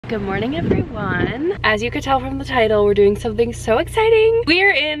Good morning, everyone. As you could tell from the title, we're doing something so exciting. We are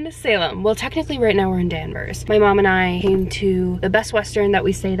in Salem. Well, technically right now we're in Danvers. My mom and I came to the Best Western that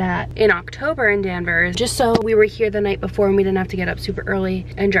we stayed at in October in Danvers, just so we were here the night before and we didn't have to get up super early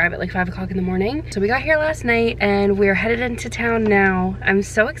and drive at like 5 o'clock in the morning. So we got here last night and we're headed into town now. I'm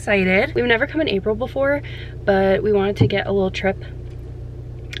so excited. We've never come in April before, but we wanted to get a little trip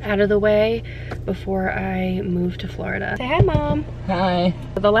out of the way before I moved to Florida. Say hi, Mom. Hi.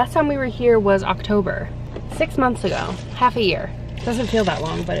 The last time we were here was October, 6 months ago, half a year. Doesn't feel that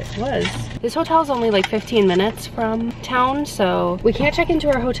long, but it was. This hotel is only like 15 minutes from town, so we can't check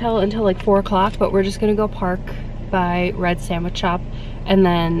into our hotel until like 4 o'clock, but we're just gonna go park by Red Sandwich Shop, and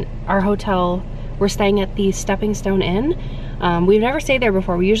then our hotel, we're staying at the Stepping Stone Inn. We've never stayed there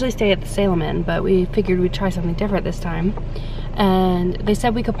before. We usually stay at the Salem Inn, but we figured we'd try something different this time. And they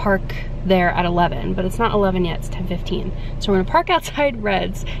said we could park there at 11, but it's not 11 yet, it's 10:15. So we're gonna park outside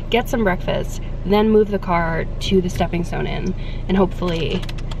Red's, get some breakfast, then move the car to the Stepping Stone Inn, and hopefully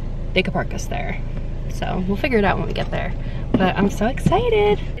they could park us there. So we'll figure it out when we get there. But I'm so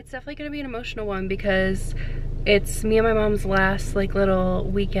excited. It's definitely gonna be an emotional one because it's me and my mom's last like little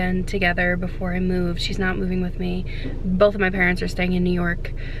weekend together before I move. She's not moving with me. Both of my parents are staying in New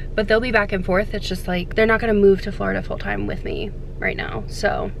York, but they'll be back and forth. It's just like they're not gonna move to Florida full time with me right now.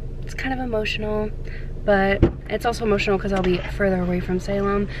 So it's kind of emotional, but it's also emotional because I'll be further away from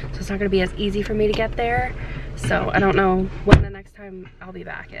Salem, so it's not gonna be as easy for me to get there. So I don't know when the next time I'll be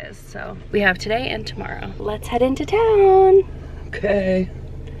back is. So we have today and tomorrow. Let's head into town. Okay.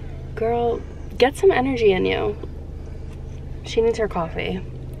 Girl, get some energy in you. She needs her coffee.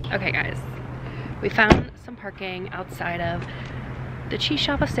 Okay guys, we found some parking outside of the cheese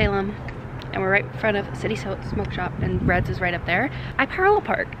shop of Salem, and we're right in front of City Smoke Shop, and Red's is right up there. I parallel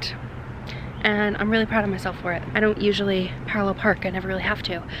parked, and I'm really proud of myself for it. I don't usually parallel park, I never really have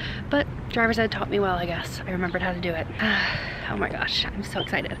to, but driver's ed taught me well, I guess. I remembered how to do it. Oh my gosh, I'm so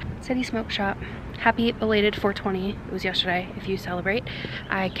excited. City Smoke Shop. Happy belated 420. It was yesterday if you celebrate.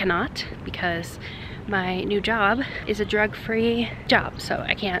 I cannot because my new job is a drug-free job, so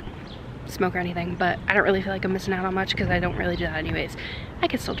I can't smoke or anything, but I don't really feel like I'm missing out on much because I don't really do that anyways. I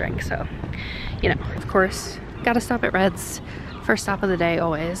can still drink, so, you know. Of course, gotta stop at Red's. First stop of the day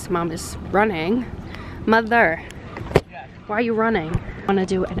always. Mom is running. Mother, why are you running? I wanna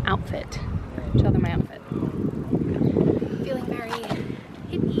do an outfit. Show them my outfit. Feeling very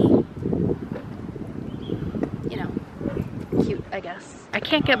hippie. You know, cute, I guess. I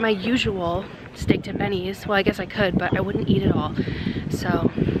can't get my usual steak to Benny's. Well, I guess I could, but I wouldn't eat it all.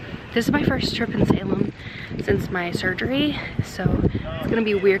 So this is my first trip in Salem since my surgery, so it's gonna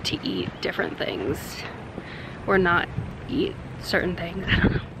be weird to eat different things or not eat certain things. I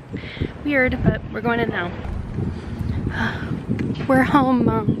don't know. Weird, but we're going in now. We're home,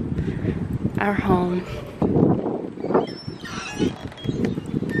 Mom. Our home.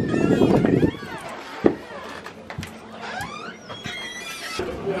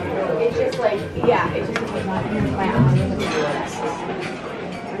 It's just like, yeah, it's just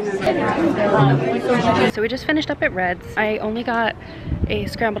So we just finished up at Red's. I only got a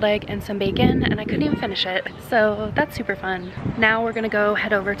scrambled egg and some bacon, and I couldn't even finish it, so that's super fun. Now we're gonna go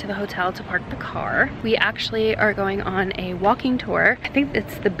head over to the hotel to park the car. We actually are going on a walking tour. I think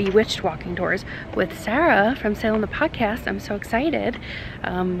it's the Bewitched walking tours with Sarah from Salem the Podcast. I'm so excited.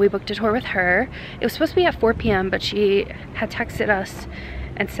 We booked a tour with her. It was supposed to be at 4 p.m., but she had texted us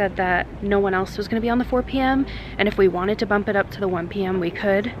and said that no one else was gonna be on the 4 p.m. and if we wanted to bump it up to the 1 p.m. we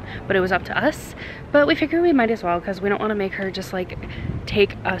could, but it was up to us. But we figured we might as well because we don't want to make her just like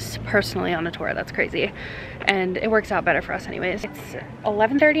take us personally on a tour. That's crazy, and it works out better for us anyways. It's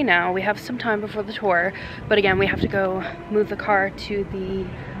 11:30 now. We have some time before the tour, but again, we have to go move the car to the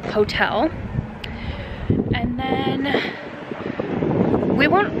hotel, and then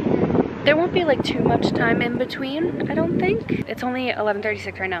there won't be like too much time in between, I don't think. It's only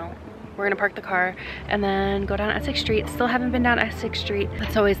 11:36 right now. We're gonna park the car and then go down Essex Street. Still haven't been down Essex Street.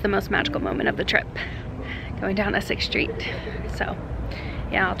 That's always the most magical moment of the trip, going down Essex Street. So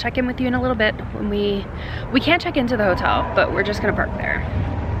yeah, I'll check in with you in a little bit when we can't check into the hotel, but we're just gonna park there,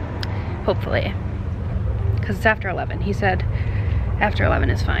 hopefully, because it's after 11. He said after 11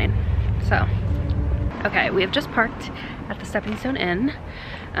 is fine. So okay, we have just parked at the Stepping Stone Inn.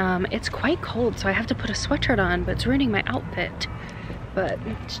 It's quite cold, so I have to put a sweatshirt on, but it's ruining my outfit. But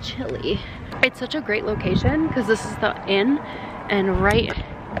it's chilly. It's such a great location because this is the inn, and right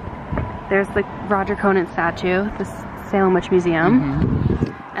there's the Roger Conan statue, the Salem Witch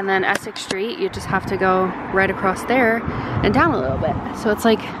Museum, and then Essex Street. You just have to go right across there and down a little bit. So it's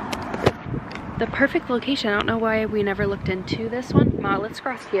like the perfect location. I don't know why we never looked into this one. Ma, let's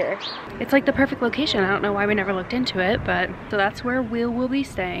cross here. It's like the perfect location. I don't know why we never looked into it, but so that's where we will be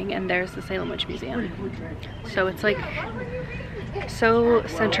staying, and there's the Salem Witch Museum. So it's like so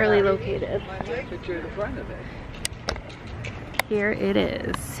centrally located. Here it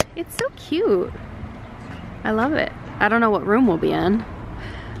is. It's so cute. I love it. I don't know what room we'll be in,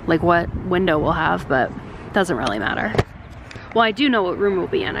 like what window we'll have, but it doesn't really matter. Well, I do know what room we'll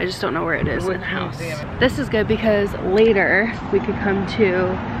be in. I just don't know where it is in the house. This is good because later we could come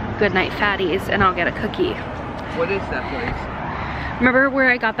to Goodnight Fatty's and I'll get a cookie. What is that place? Remember where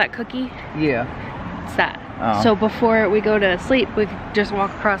I got that cookie? Yeah. It's that. Oh. So before we go to sleep, we could just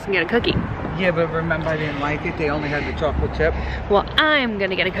walk across and get a cookie. Yeah, but remember I didn't like it. They only had the chocolate chip. Well, I'm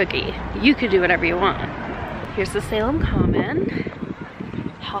gonna get a cookie. You could do whatever you want. Here's the Salem Common.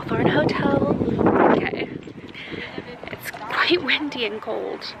 Hawthorne Hotel. Okay. It's quite windy and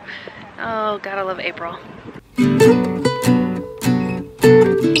cold. Oh, gotta love April.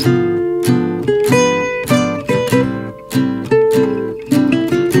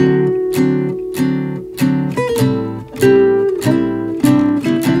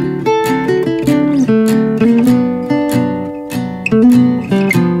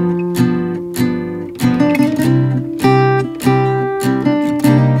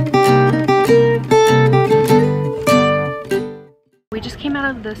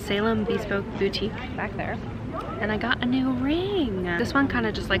 The Salem Bespoke Boutique back there, and I got a new ring. This one kind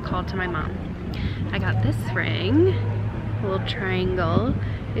of just like called to my mom. I got this ring, a little triangle.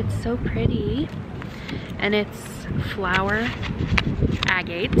 It's so pretty, and it's flower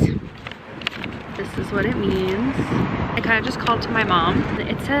agate. This is what it means. I kind of just called to my mom.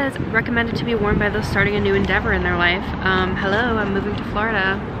 It says recommended to be worn by those starting a new endeavor in their life. Hello, I'm moving to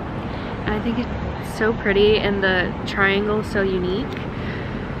Florida, and I think it's so pretty, and the triangle is so unique.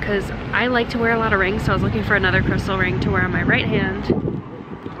 Because I like to wear a lot of rings, so I was looking for another crystal ring to wear on my right hand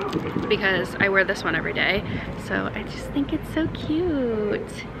because I wear this one every day. So I just think it's so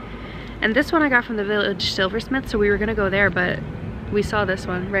cute. And this one I got from the Village Silversmith, so we were gonna go there, but we saw this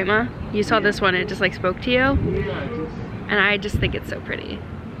one, right Ma? You saw this one and it just like spoke to you? And I just think it's so pretty.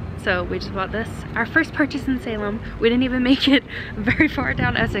 So we just bought this. Our first purchase in Salem. We didn't even make it very far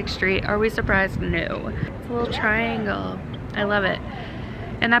down Essex Street. Are we surprised? No. It's a little triangle. I love it.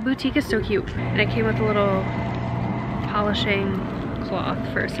 And that boutique is so cute. And it came with a little polishing cloth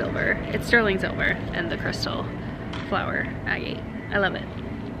for silver. It's sterling silver and the crystal flower agate. I love it.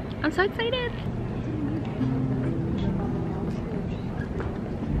 I'm so excited.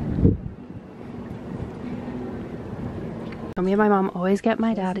 So me and my mom always get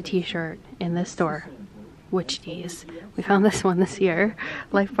my dad a t-shirt in this store. Witch tees. We found this one this year.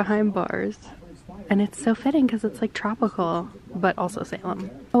 Life Behind Bars. And it's so fitting because it's like tropical, but also Salem.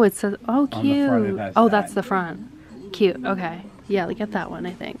 Oh, it says, oh, cute. Oh, that's the front. Cute, okay. Yeah, get that one,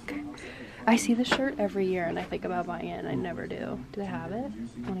 I think. I see the shirt every year and I think about buying it and I never do. Do they have it?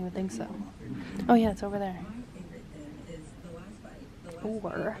 I don't even think so. Oh yeah, it's over there.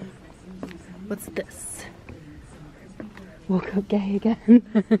 Or, what's this? Woke up gay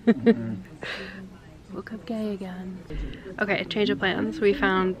again. Woke up gay again. Okay, change of plans. We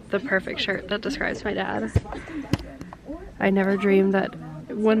found the perfect shirt that describes my dad. I never dreamed that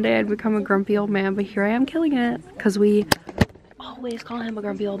one day I'd become a grumpy old man, but here I am killing it. Because we always call him a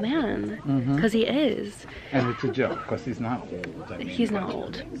grumpy old man. Because he is. And it's a joke, because he's not old. I mean, he's not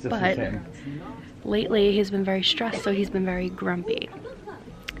old. But lately he's been very stressed, so he's been very grumpy.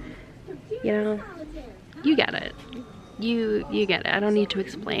 You know, you get it. You get it. I don't need to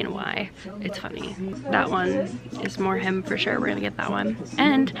explain why. It's funny. That one is more him for sure. We're gonna get that one.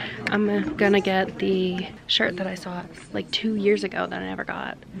 And I'm gonna get the shirt that I saw like 2 years ago that I never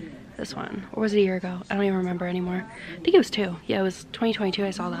got. This one. Or was it a year ago? I don't even remember anymore. I think it was 2. Yeah, it was 2022 I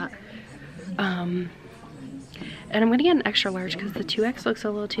saw that. And I'm gonna get an extra large because the 2X looks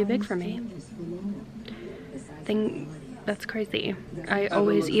a little too big for me. That's crazy. I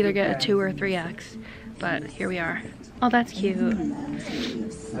always either get a 2 or a 3X. But here we are. Oh, that's cute.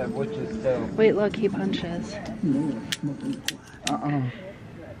 Wait, look, he punches.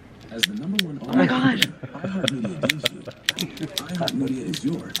 As the #1 oh my god. iHeartMedia gives you. iHeartMedia is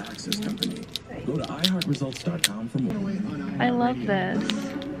your access company. Go to iHeartResults.com for more. I love this.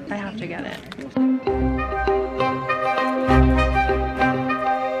 I have to get it.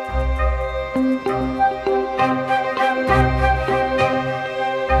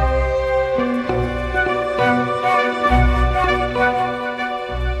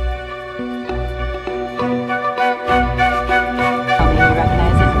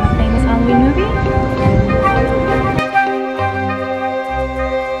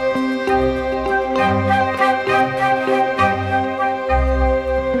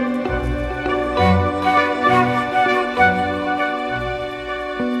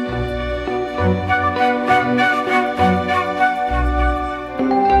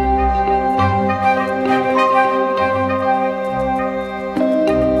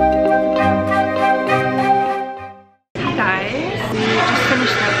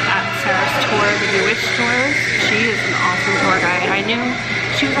 the Bewitched tours. She is an awesome tour guide. I knew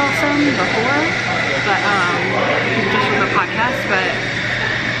she was awesome before, but just from the podcast, but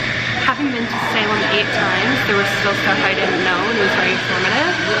having been to Salem 8 times, there was still stuff I didn't know, and it was very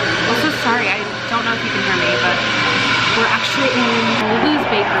informative. Also, sorry, I don't know if you can hear me, but we're actually in Lulu's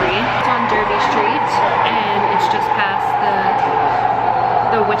Bakery. It's on Derby Street, and it's just past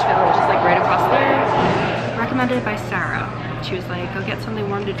the Witch Village. It's like right across there. Recommended by Sarah. She was like, go get something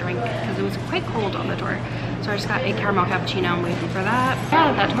warm to drink, because it was quite cold on the tour. So I just got a caramel cappuccino. I'm waiting for that.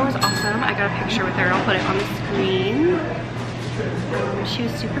 Yeah, that tour was awesome. I got a picture with her. I'll put it on the screen. She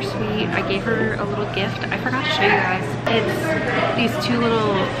was super sweet. I gave her a little gift. I forgot to show you guys. It's these 2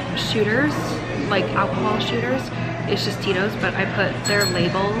 little shooters, like alcohol shooters. It's just Tito's, but I put their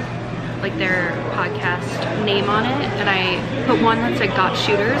label, like their podcast name on it, and I put one that said got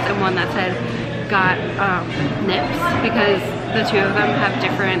shooters and one that said got nips, because the 2 of them have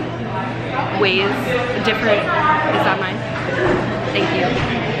different ways, is that mine? Thank you.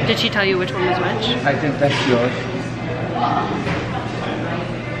 Did she tell you which one was which? I think that's yours. Oh,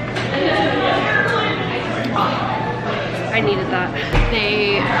 I needed that.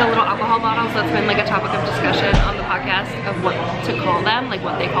 The little alcohol bottles, that's been like a topic of discussion on the podcast of what to call them, like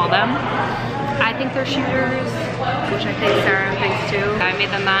what they call them. I think they're shooters, which I think Sarah thinks too. I made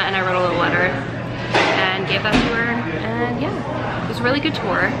them that, and I wrote a little letter and gave that to her, and yeah, it was a really good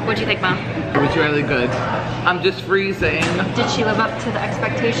tour. What'd you think, Mom? It was really good. I'm just freezing. Did she live up to the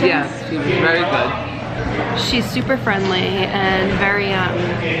expectations? Yes, she was very good. She's super friendly and very,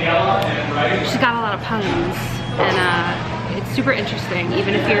 she's got a lot of puns, and it's super interesting,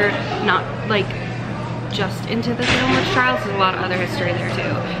 even if you're not like just into the Salem witch trials. There's a lot of other history there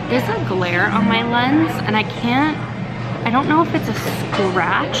too. There's a glare on my lens, and I don't know if it's a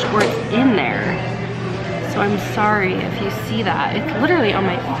scratch or it's in there. So I'm sorry if you see that. It's literally on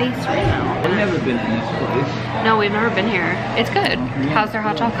my face right now. I've never been in this place. No, we've never been here. It's good. How's their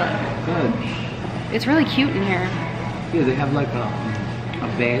hot chocolate? Good. It's really cute in here. Yeah, they have like a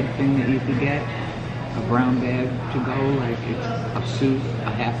bag thing that you could get. A brown bag to go, like it's a soup,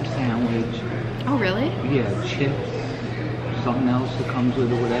 a half a sandwich. Oh, really? Yeah, chips, something else that comes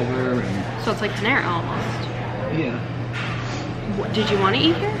with it, whatever. And So it's like Panera almost. yeah. What, did you want to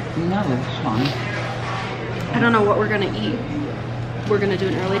eat here? No, it's fine. I don't know what we're gonna eat. We're gonna do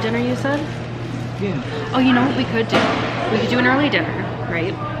an early dinner, you said? Yeah. Oh, you know what we could do? We could do an early dinner,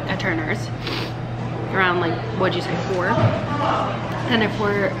 right? At Turner's. Around like, what'd you say, 4? And if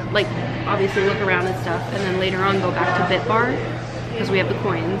we're like, obviously look around and stuff, and then later on go back to Bit Bar, because we have the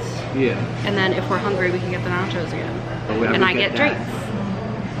coins. Yeah. And then if we're hungry, we can get the nachos again. But whenever And I we get that. drinks.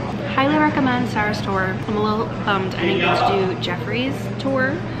 Highly recommend Sarah's tour. I'm a little bummed I didn't get to do Jeffrey's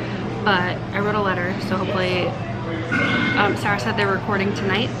tour, but I wrote a letter, so hopefully, Sarah said they're recording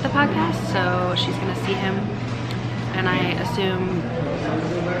tonight, the podcast, so she's gonna see him, and I assume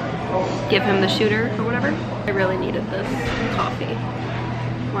give him the shooter or whatever. I really needed this coffee.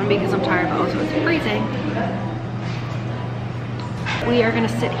 One, because I'm tired, but also it's freezing. We are gonna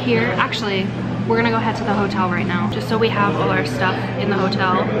sit here. Actually, we're gonna go head to the hotel right now, just so we have all our stuff in the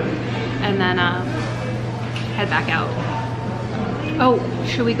hotel, and then head back out. Oh,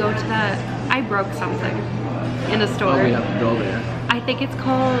 should we go to that? I broke something in the store. Oh, we have to go there. I think it's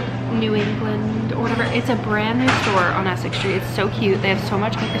called New England or whatever. It's a brand new store on Essex Street. It's so cute. They have so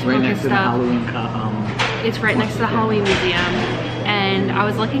much Hocus Right Pocus next to the stuff. Halloween It's right next to the Halloween Museum. And I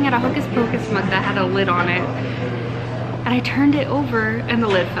was looking at a Hocus Pocus mug that had a lid on it. And I turned it over and the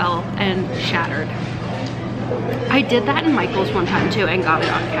lid fell and shattered. I did that in Michael's one time too and got it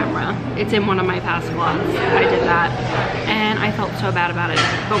on camera. It's in one of my past vlogs. I did that and I felt so bad about it.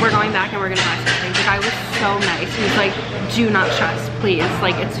 But we're going back and we're gonna buy something. The guy was so nice. He was like, do not stress, please.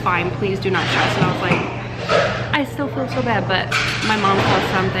 Like, it's fine, please do not stress. And I was like, I still feel so bad, but my mom saw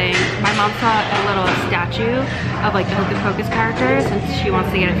something. My mom saw a little statue of like the Hocus Pocus characters and she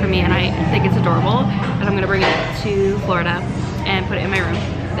wants to get it for me and I think it's adorable. And I'm gonna bring it to Florida and put it in my room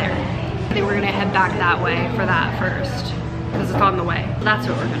there. I think we're gonna head back that way for that first because it's on the way. That's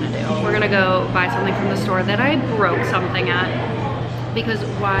what we're gonna do. We're gonna go buy something from the store that I broke something at, because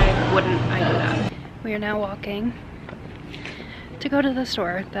why wouldn't I do that? We are now walking to go to the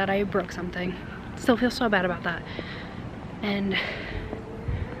store that I broke something. Still feel so bad about that. And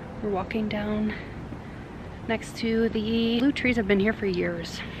we're walking down next to the blue trees. Have been here for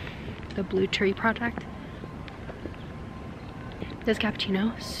years. The Blue Tree Project. This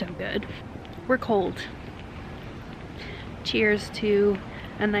cappuccino is so good. We're cold. Cheers to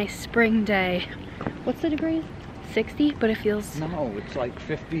a nice spring day. What's the degrees? 60, but it feels... No, it's like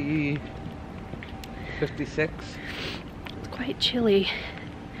 50, 56. It's quite chilly.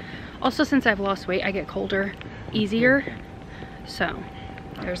 Also, since I've lost weight, I get colder easier. So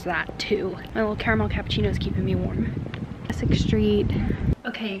there's that too. My little caramel cappuccino is keeping me warm. Essex Street.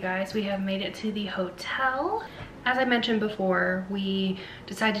 Okay, you guys, we have made it to the hotel. As I mentioned before, we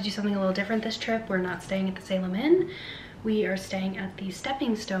decided to do something a little different this trip. We're not staying at the Salem Inn. We are staying at the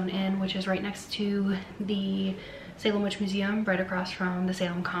Stepping Stone Inn, which is right next to the Salem Witch Museum, right across from the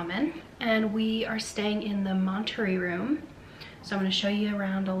Salem Common. And we are staying in the Monterey room. So I'm gonna show you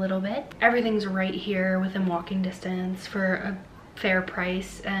around a little bit. Everything's right here within walking distance for a fair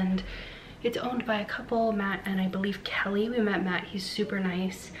price, and it's owned by a couple, Matt and I believe Kelly. We met Matt, he's super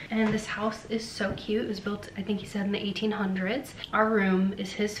nice. And this house is so cute. It was built, I think he said, in the 1800s. Our room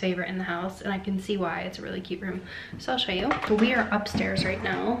is his favorite in the house, and I can see why. It's a really cute room. So I'll show you. We are upstairs right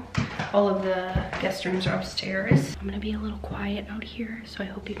now. All of the guest rooms are upstairs. I'm gonna be a little quiet out here, so I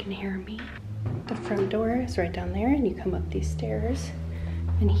hope you can hear me. The front door is right down there, and you come up these stairs.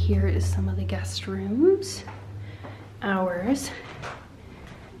 And here is some of the guest rooms. Ours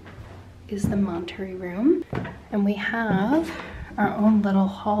is the Monterey room, and we have our own little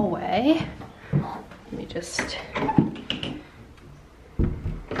hallway. Let me just,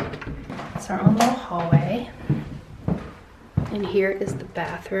 it's our own little hallway. And here is the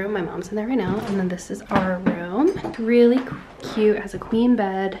bathroom. My mom's in there right now. And then this is our room. It's really cute, it has a queen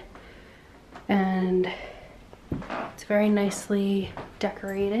bed, and it's very nicely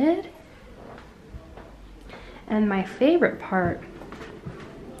decorated. And my favorite part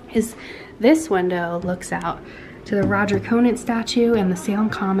is this window looks out to the Roger Conant statue and the Salem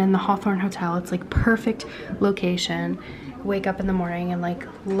Common, the Hawthorne Hotel. It's like perfect location. Wake up in the morning and like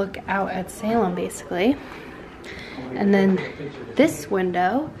look out at Salem basically. And then this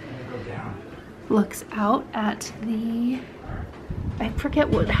window looks out at the, I forget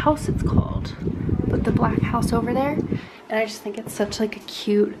what house it's called, but the black house over there. And I just think it's such like a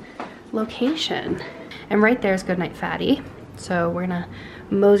cute location. And right there is Goodnight Fatty. So we're gonna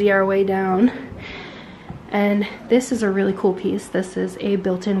mosey our way down. And this is a really cool piece. This is a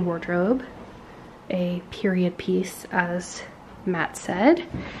built-in wardrobe, a period piece, as Matt said.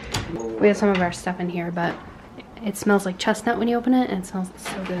 We have some of our stuff in here, but it smells like chestnut when you open it, and it smells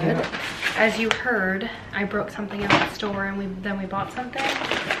so good. As you heard, I broke something at the store, and then we bought something.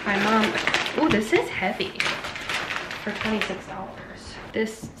 My mom, oh, this is heavy, for $26.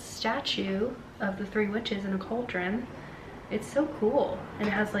 This statue of the three witches in a cauldron. It's so cool, and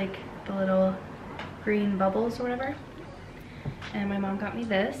it has like the little green bubbles or whatever. And my mom got me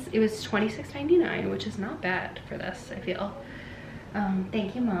this. It was $26.99, which is not bad for this, I feel.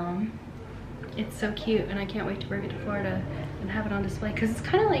 Thank you, Mom. It's so cute, and I can't wait to bring it to Florida and have it on display, because it's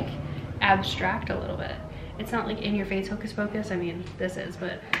kind of like abstract a little bit. It's not like in your face Hocus Pocus. I mean, this is,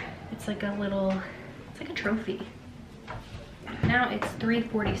 but it's like a little, it's like a trophy. Now it's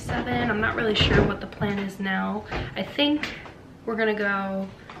 3:47. I'm not really sure what the plan is now. I think we're gonna go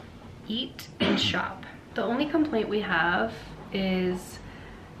eat and shop. The only complaint we have is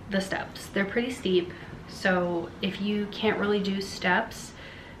the steps. They're pretty steep, so if you can't really do steps,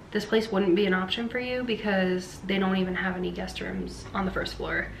 this place wouldn't be an option for you, because they don't even have any guest rooms on the first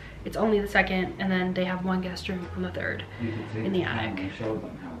floor. It's only the second, and then they have one guest room on the third in the attic.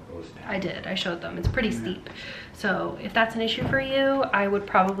 I did, I showed them. It's pretty steep. So if that's an issue for you, I would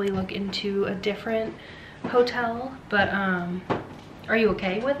probably look into a different hotel, but are you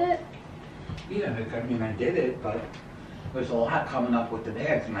okay with it? Yeah, I mean, I did it, but there's a lot coming up with the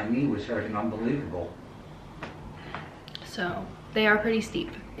bags. My knee was hurting unbelievable. So they are pretty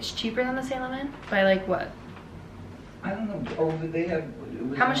steep. It's cheaper than the Salem Inn by like what? I don't know. Over there,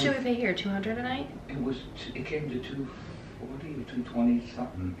 how much did we pay here? $200 a night? It came to $240 or $220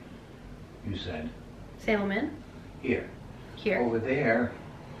 something. You said. Salem Inn? Here. Here. Over there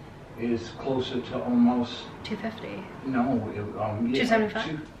is closer to almost $250. No, yeah,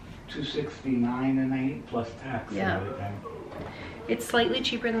 $275. $269 a night plus tax. Yeah. And everything. It's slightly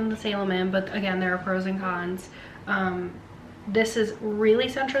cheaper than the Salem Inn, but again, there are pros and cons. This is really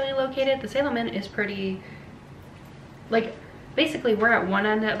centrally located. The Salem Inn is pretty, like, basically we're at one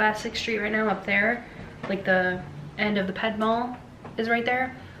end of Essex Street right now, up there. Like the end of the Ped Mall is right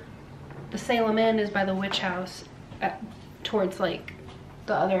there. The Salem Inn is by the Witch House towards like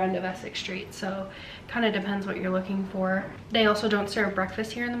the other end of Essex Street. So kind of depends what you're looking for. They also don't serve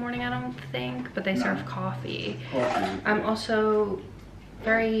breakfast here in the morning, I don't think, but they serve coffee. I'm also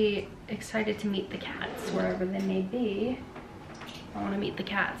very excited to meet the cats wherever they may be. I want to meet the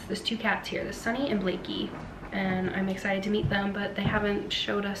cats. There's two cats here. There's Sunny and Blakey, and I'm excited to meet them, but they haven't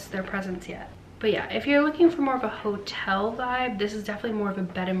showed us their presence yet. But yeah, if you're looking for more of a hotel vibe, this is definitely more of a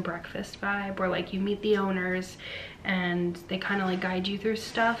bed and breakfast vibe, where like you meet the owners and they kind of like guide you through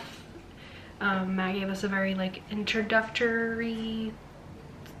stuff. Matt gave us a very like introductory,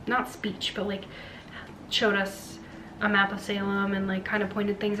 not speech, but like showed us a map of Salem and like kind of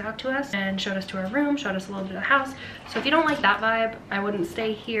pointed things out to us and showed us to our room, showed us a little bit of the house. So if you don't like that vibe, I wouldn't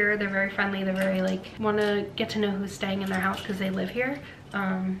stay here. They're very friendly. They're very like, want to get to know who's staying in their house because they live here.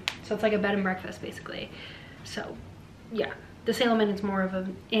 So it's like a bed and breakfast basically. So yeah, the Salem Inn is more of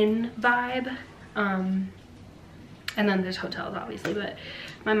an inn vibe. And then there's hotels obviously, but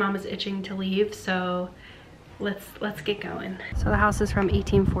my mom is itching to leave, so let's get going. So the house is from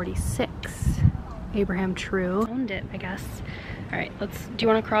 1846. Abraham True owned it, I guess. All right, do you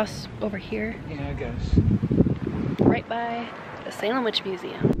want to cross over here? Yeah, I guess. Right by the Salem Witch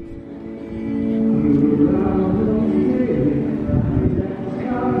Museum.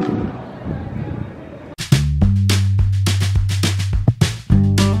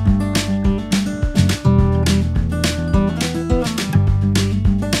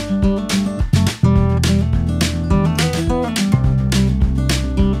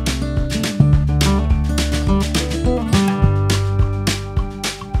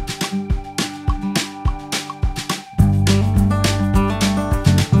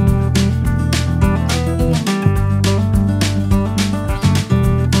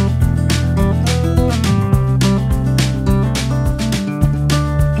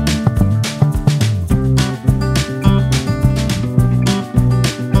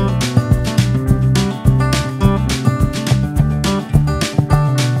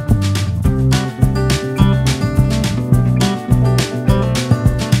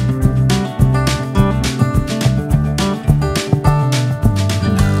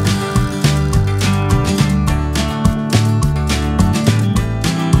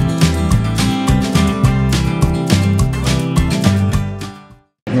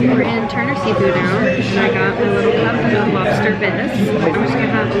 Seafood now, and I got my little cup of lobster bisque. I'm just gonna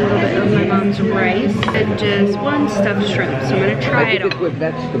have a little bit of my mom's rice and just one stuffed shrimp. So I'm gonna try it all. With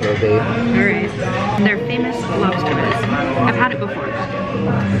vegetables, babe. All right, their famous lobster bisque. I've had it before.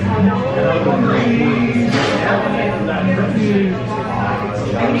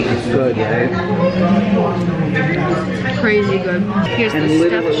 It's good, right? Crazy good. Here's the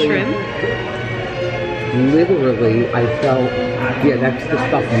stuffed shrimp. Literally, I felt, yeah, that's the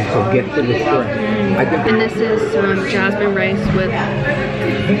stuff you so get to the shrimp. And this is jasmine rice with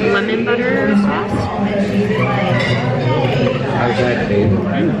lemon butter sauce. How's that taste? Oh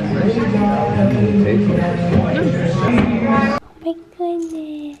my goodness, my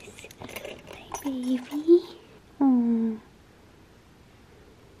baby. Oh,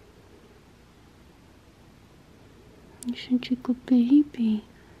 you're such a good baby.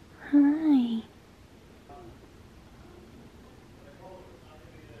 Hi.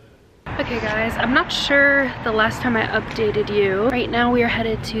 Okay guys, I'm not sure the last time I updated you. Right now we are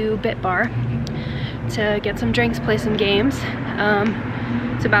headed to Bit Bar to get some drinks, play some games.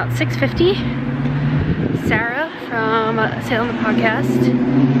 It's about 6:50. Sarah from Salem the Podcast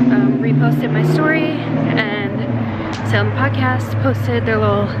reposted my story, and Salem the Podcast posted their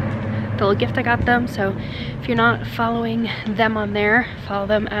little gift I got them. So if you're not following them on there, follow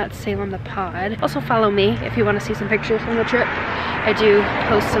them at Salem the Pod. Also follow me if you want to see some pictures from the trip. I do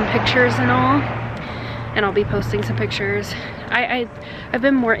post some pictures and all, and I'll be posting some pictures. I've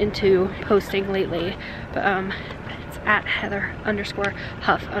been more into posting lately, but it's at Heather_Huff_.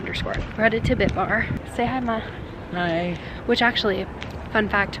 We're headed to Bit Bar. Say hi, Ma. Hi. Which actually, fun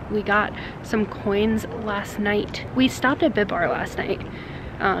fact, we got some coins last night. We stopped at Bit Bar last night.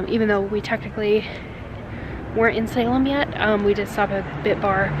 Even though we technically weren't in Salem yet, we did stop at Bit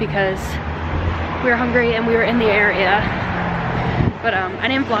Bar because we were hungry and we were in the area. But I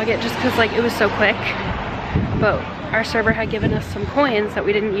didn't vlog it just because like it was so quick. But our server had given us some coins that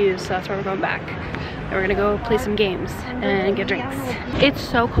we didn't use, so that's why we're going back. And we're gonna go play some games and get drinks. It's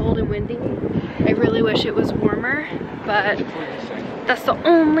so cold and windy. I really wish it was warmer, but that's the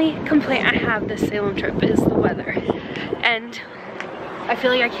only complaint I have this Salem trip is the weather. And I feel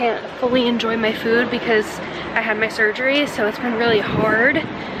like I can't fully enjoy my food because I had my surgery, so it's been really hard.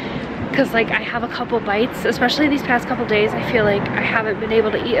 Because like I have a couple bites, especially these past couple days, I feel like I haven't been able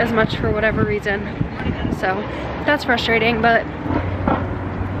to eat as much for whatever reason. So that's frustrating, but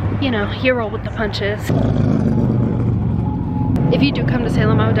you know, you roll with the punches. If you do come to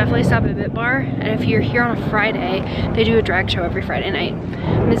Salem, I would definitely stop at Bit Bar. And if you're here on a Friday, they do a drag show every Friday night.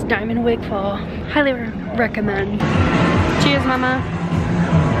 Miss Diamond Wigfall, highly recommend. Cheers, Mama.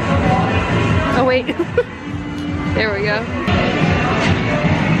 Oh wait, there we go.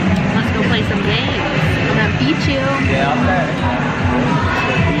 Let's go play some games. I'm gonna beat you. Yeah, I'm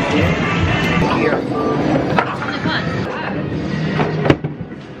Here. It's only one.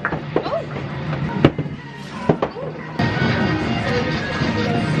 Oh,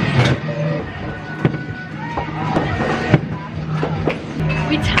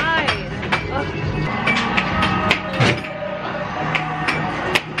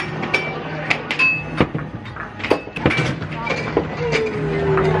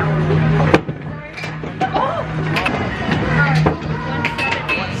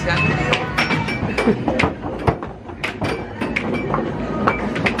 Oh,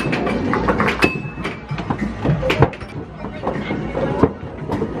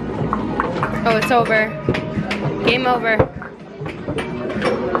 it's over. Game over.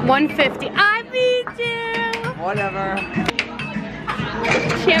 150. I beat you! Whatever.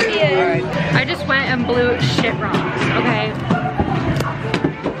 Champion. Right. I just went and blew shit rocks, okay?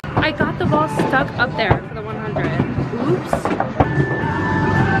 I got the ball stuck up there for the 100. Oops.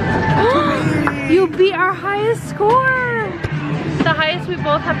 You beat our highest score! The highest we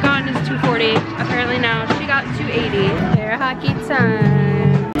both have gotten is 240. Apparently now she got 280. Air hockey time.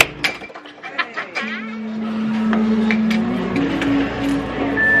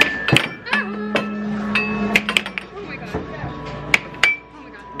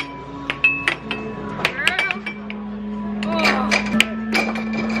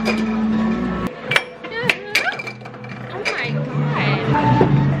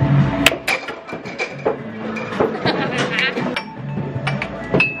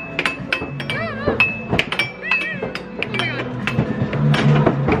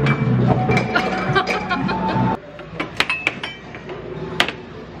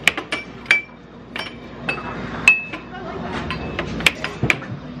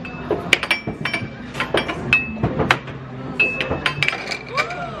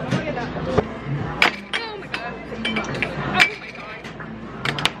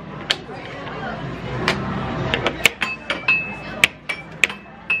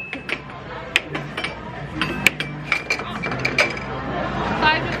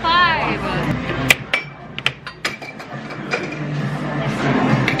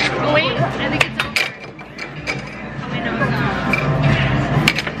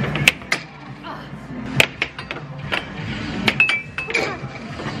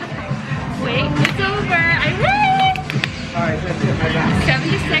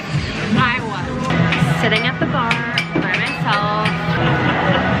 Sitting at the bar by myself.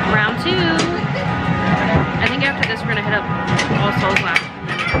 Round 2. I think after this we're gonna hit up All Souls last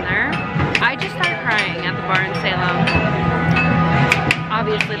from there. I just started crying at the bar in Salem.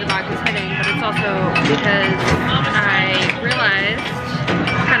 Obviously the vodka's hitting, but it's also because I realized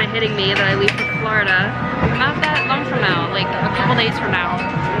it's kind of hitting me that I leave for Florida not that long from now, like a couple days from now.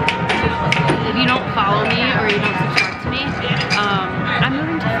 If you don't follow me or you don't subscribe to me, I'm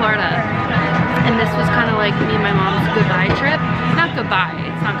moving to Florida. And this was kind of like me and my mom's goodbye trip. Not goodbye,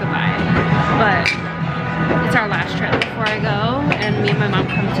 it's not goodbye, but it's our last trip before I go. And me and my mom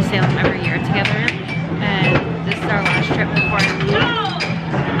come to Salem every year together. And this is our last trip before I leave.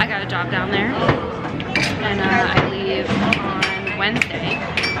 I got a job down there. And I leave on Wednesday.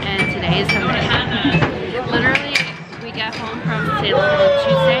 And today is Sunday. Literally, we get home from Salem on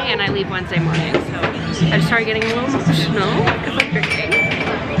Tuesday and I leave Wednesday morning. So I just started getting a little emotional because I'm drinking.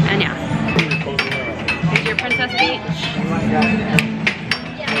 And yeah. Here's your Princess Beach.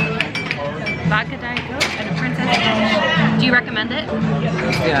 Vodka Diet Coke and a Princess Beach. Do you recommend it?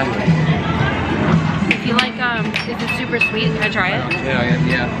 Yeah. If you like, is it super sweet? Can I try it?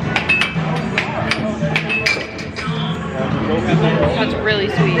 Yeah. That's really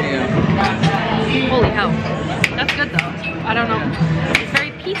sweet. Yeah. Holy hell. That's good though. I don't know. It's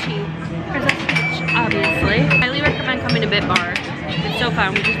very peachy. Princess Beach, obviously. Highly recommend coming to Bit Bar. It's so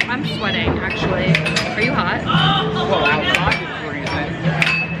fun. I'm sweating actually. Are you hot? Well, outside is freezing.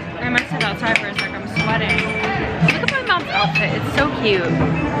 I might sit outside for a sec. I'm sweating. Look at my mom's outfit. It's so cute.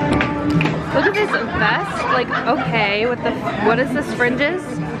 Look at this vest. Like, okay, with the, what is this, fringes?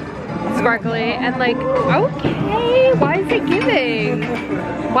 Sparkly. And like, okay, why is it giving?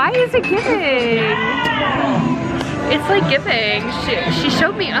 Why is it giving? It's like giving. She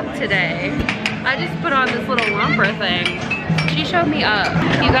showed me up today. I just put on this little romper thing. She showed me up.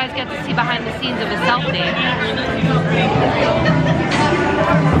 You guys get to see behind the scenes of a selfie.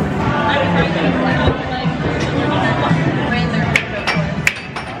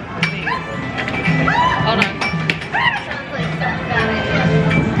 Hold on.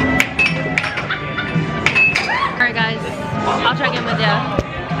 Alright guys, I'll check in with ya.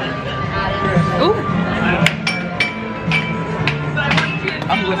 Ooh.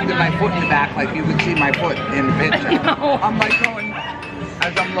 I'm lifting my foot in the back like you can see my foot in the picture. I'm like going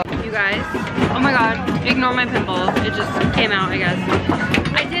as I'm looking. You guys, oh my god, ignore my pimple. It just came out, I guess.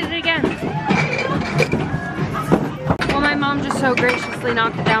 I did it again. Well, my mom just so graciously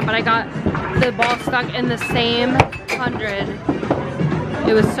knocked it down, but I got the ball stuck in the same 100.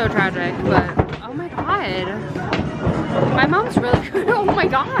 It was so tragic, but oh my god. My mom's really good. Oh my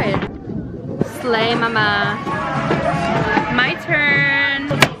god. Slay mama. My turn.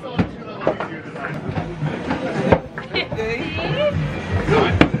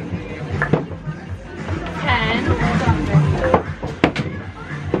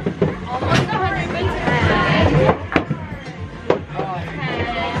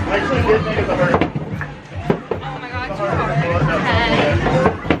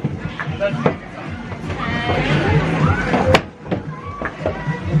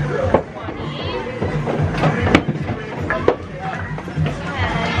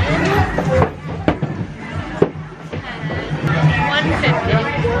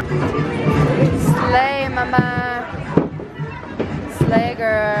 Slay, mama. Slay,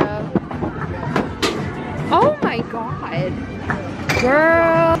 girl. Oh my god.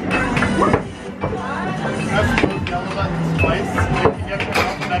 Girl. Press both yellow buttons twice, and you can get to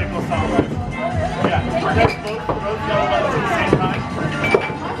alphabetical sound. Yeah, press both yellow buttons at the same time.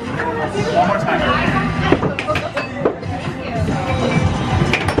 One more time.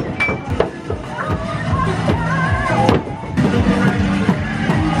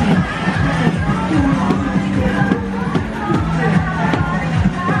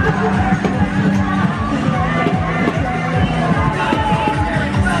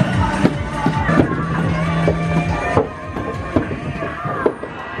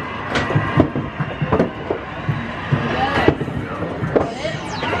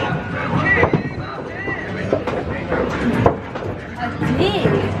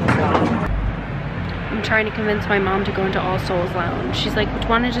 Trying to convince my mom to go into All Souls Lounge. She's like, do you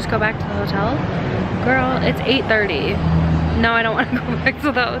want to just go back to the hotel? Girl, it's 8:30. No, I don't want to go back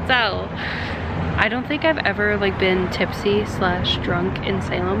to the hotel. I don't think I've ever like been tipsy / drunk in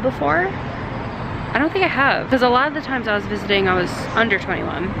Salem before. I don't think I have. Because a lot of the times I was visiting, I was under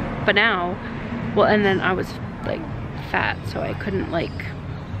 21. But now, well, and then I was like fat, so I couldn't like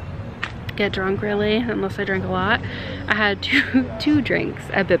get drunk really unless I drank a lot. I had two drinks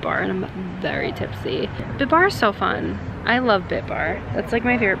at Bit Bar and I'm very tipsy. Bit Bar is so fun. I love Bit Bar. That's like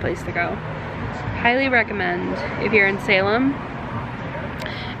my favorite place to go. Highly recommend if you're in Salem.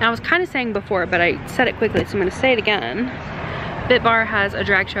 And I was kind of saying before, but I said it quickly, so I'm gonna say it again. Bit Bar has a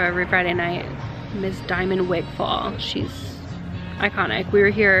drag show every Friday night. Miss Diamond Wigfall. She's iconic. We were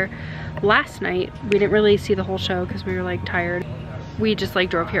here last night. We didn't really see the whole show because we were like tired. We just like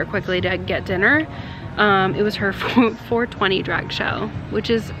drove here quickly to get dinner. It was her 420 drag show, which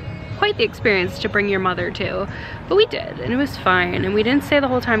is quite the experience to bring your mother to. But we did, and it was fine. And we didn't stay the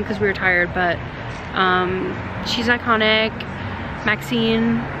whole time because we were tired, but she's iconic.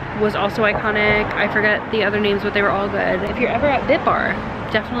 Maxine was also iconic. I forget the other names, but they were all good. If you're ever at Bit Bar,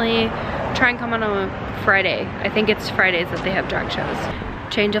 definitely try and come on a Friday. I think it's Fridays that they have drag shows.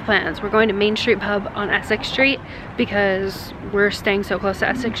 Change of plans. We're going to Main Street Pub on Essex Street because we're staying so close to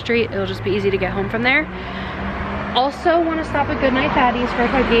Essex Street. It'll just be easy to get home from there. Also want to stop at Goodnight Fatty's for a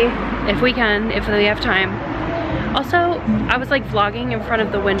cookie if we can, if we have time. Also, I was like vlogging in front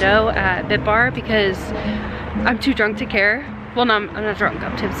of the window at Bit Bar because I'm too drunk to care. Well, no, I'm not drunk,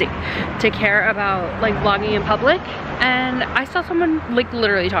 I'm tipsy to care about like vlogging in public. And I saw someone like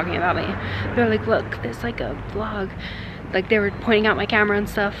literally talking about me. They're like, look, there's like a vlog. Like they were pointing out my camera and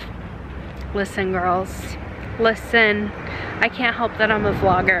stuff. Listen, girls, listen. I can't help that I'm a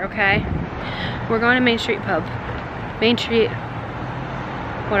vlogger, okay? We're going to Main Street Pub. Main Street,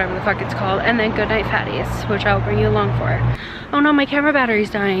 whatever the fuck it's called. And then Goodnight Fatty's, which I'll bring you along for. Oh no, my camera battery's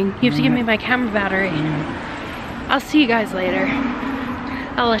dying. You have to give me my camera battery. I'll see you guys later.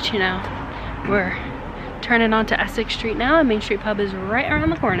 I'll let you know. We're turning onto Essex Street now, and Main Street Pub is right around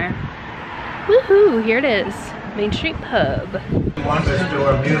the corner. Woohoo, here it is. Main Street Pub.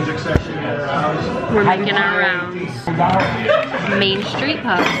 We're making our rounds. Main Street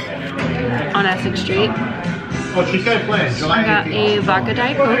Pub on Essex Street. I got a vodka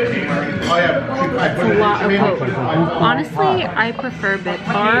Diet Coke. It's a lot of Coke. Honestly, I prefer Bit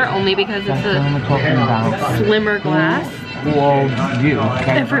Bar only because it's a slimmer glass.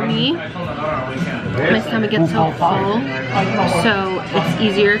 And for me, my stomach gets so full, so it's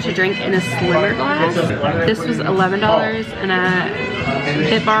easier to drink in a slimmer glass. This was $11, and at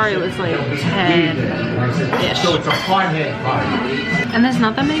Bit Bar it was like 10-ish. And there's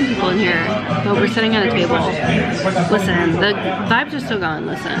not that many people in here, but we're sitting at a table. Listen, the vibes are still going.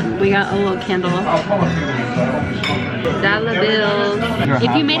 Listen, we got a little candle. Dollar bills.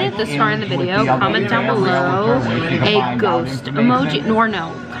 If you made it this far in the video, comment down below a ghost emoji. Or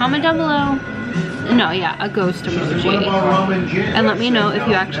no, comment down below. No, yeah, a ghost emoji. And let me know if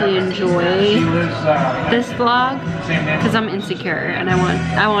you actually enjoy this vlog, because I'm insecure and I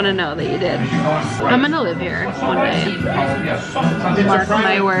want to know that you did. I'm gonna live here one day. Mark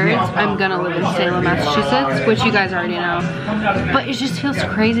my words, I'm gonna live in Salem, Massachusetts, which you guys already know. But it just feels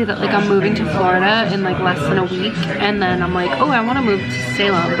crazy that like I'm moving to Florida in like less than a week, and then I'm like, oh, I want to move to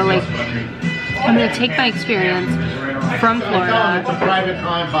Salem, but like I'm gonna take my experience from Florida,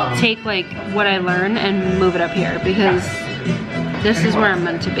 take like what I learn and move it up here, because this is where I'm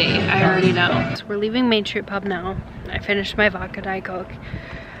meant to be. I already know. So we're leaving Main Street Pub now. I finished my vodka Diet Coke.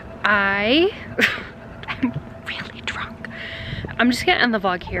 I'm really drunk. I'm just gonna end the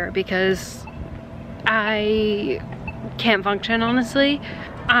vlog here because I can't function, honestly.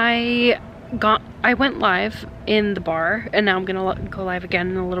 I went live in the bar, and now I'm gonna go live again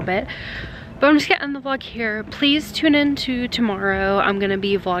in a little bit. But I'm just gonna end the vlog here. Please tune in to tomorrow. I'm gonna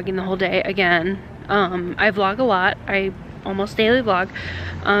be vlogging the whole day again. I vlog a lot. I almost daily vlog.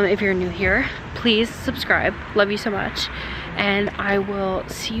 If you're new here, please subscribe. Love you so much. And I will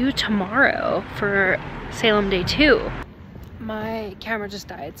see you tomorrow for Salem Day 2. My camera just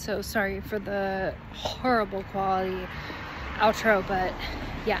died, so sorry for the horrible quality outro, but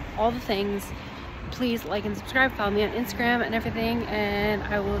yeah, all the things. Please like and subscribe, follow me on Instagram and everything, and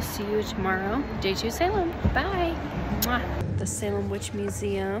I will see you tomorrow. Day 2 Salem. Bye. Mwah. The Salem Witch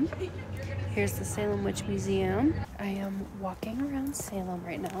Museum. Here's the Salem Witch Museum. I am walking around Salem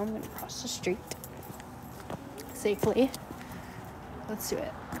right now. I'm going to cross the street safely. Let's do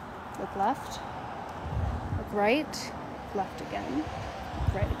it. Look left, look right, left again,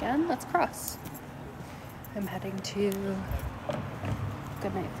 right again. Let's cross. I'm heading to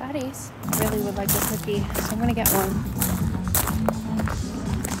Goodnight Fatty's. I really would like a cookie, so I'm gonna get one.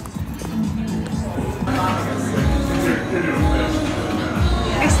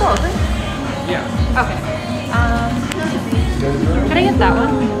 Are you still open? Yeah. Okay. Can I get that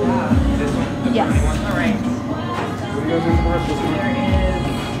one? This one? Yes. All right.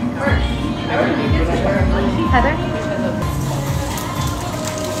 Heather?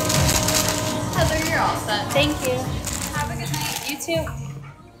 Heather, you're all set. Thank you. Have a good night. You too.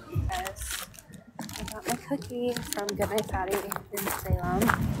 Guys, I got my cookie from Goodnight Fatty in Salem.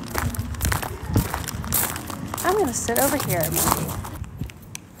 I'm gonna sit over here maybe.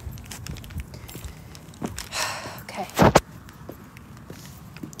 Okay.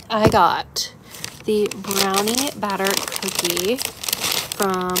 I got the brownie batter cookie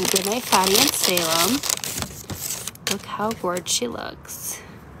from Goodnight Fatty in Salem. Look how gorgeous she looks.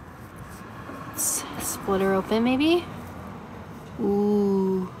 Let's split her open maybe.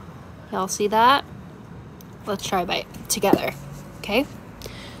 Ooh, y'all see that? Let's try a bite together, okay?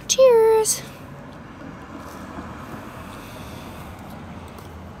 Cheers!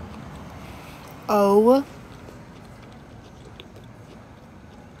 Oh.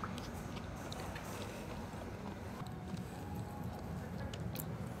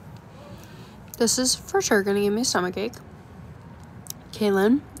 This is for sure gonna give me a stomachache.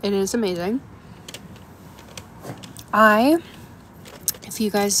 Kaylin, it is amazing. If you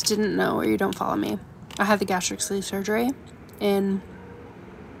guys didn't know or you don't follow me, I had the gastric sleeve surgery in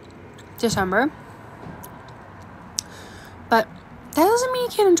December. But that doesn't mean you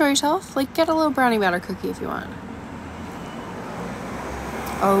can't enjoy yourself. Like, get a little brownie batter cookie if you want.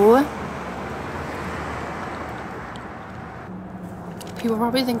 Oh. People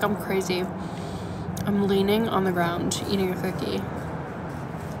probably think I'm crazy. I'm leaning on the ground eating a cookie.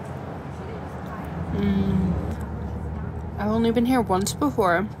 I've only been here once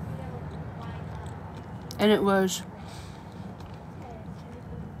before, and it was,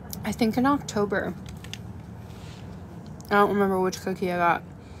 I think, in October. I don't remember which cookie I got,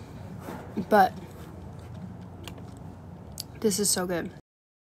 but this is so good.